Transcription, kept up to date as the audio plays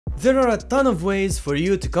There are a ton of ways for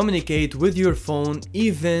you to communicate with your phone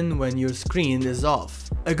even when your screen is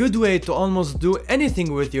off. A good way to almost do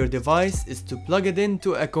anything with your device is to plug it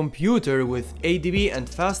into a computer with ADB and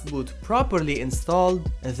Fastboot properly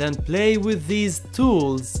installed and then play with these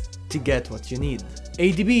tools to get what you need.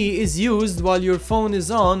 ADB is used while your phone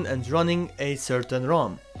is on and running a certain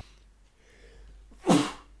ROM.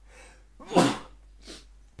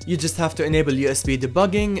 You just have to enable USB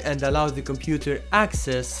debugging and allow the computer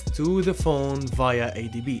access to the phone via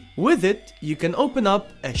ADB. With it, you can open up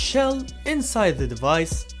a shell inside the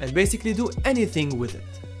device and basically do anything with it.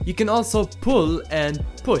 You can also pull and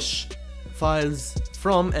push files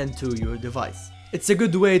from and to your device. It's a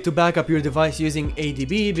good way to back up your device using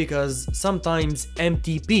ADB because sometimes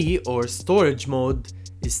MTP or storage mode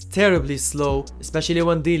is terribly slow, especially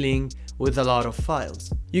when dealing with a lot of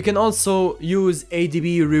files. You can also use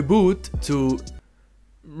ADB reboot to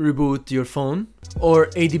reboot your phone, or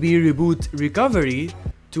ADB reboot recovery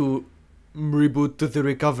to reboot to the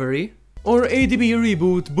recovery, or ADB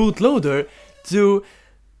reboot bootloader to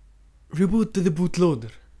reboot to the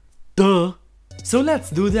bootloader. Duh! So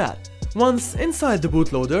let's do that. Once inside the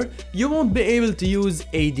bootloader, you won't be able to use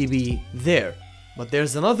ADB there. But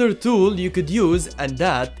there's another tool you could use, and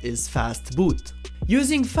that is Fastboot.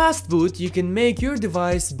 Using Fastboot, you can make your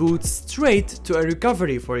device boot straight to a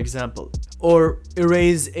recovery, for example, or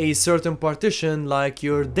erase a certain partition like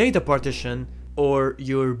your data partition or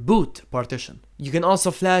your boot partition. You can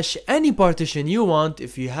also flash any partition you want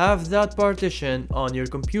if you have that partition on your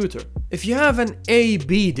computer. If you have an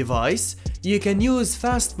AB device, you can use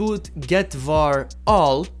Fastboot get var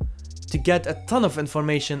all to get a ton of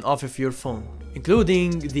information off of your phone,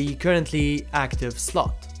 including the currently active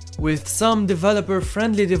slot. With some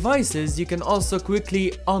developer-friendly devices, you can also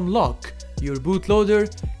quickly unlock your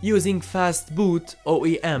bootloader using Fastboot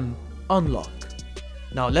OEM unlock.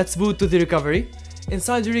 Now let's boot to the recovery.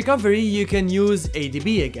 Inside the recovery, you can use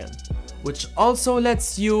ADB again, which also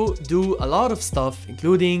lets you do a lot of stuff,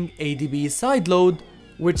 including ADB sideload,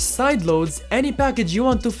 which sideloads any package you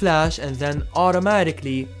want to flash and then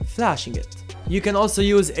automatically flashing it. You can also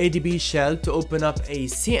use ADB shell to open up a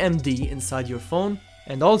CMD inside your phone,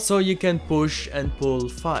 and also you can push and pull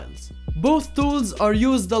files. Both tools are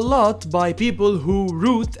used a lot by people who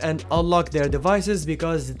root and unlock their devices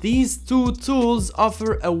because these two tools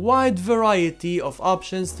offer a wide variety of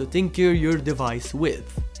options to tinker your device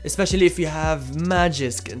with, especially if you have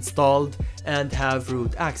Magisk installed and have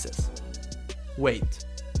root access. Wait,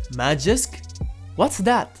 Magisk? What's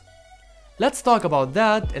that? Let's talk about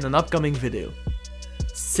that in an upcoming video.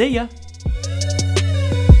 See ya!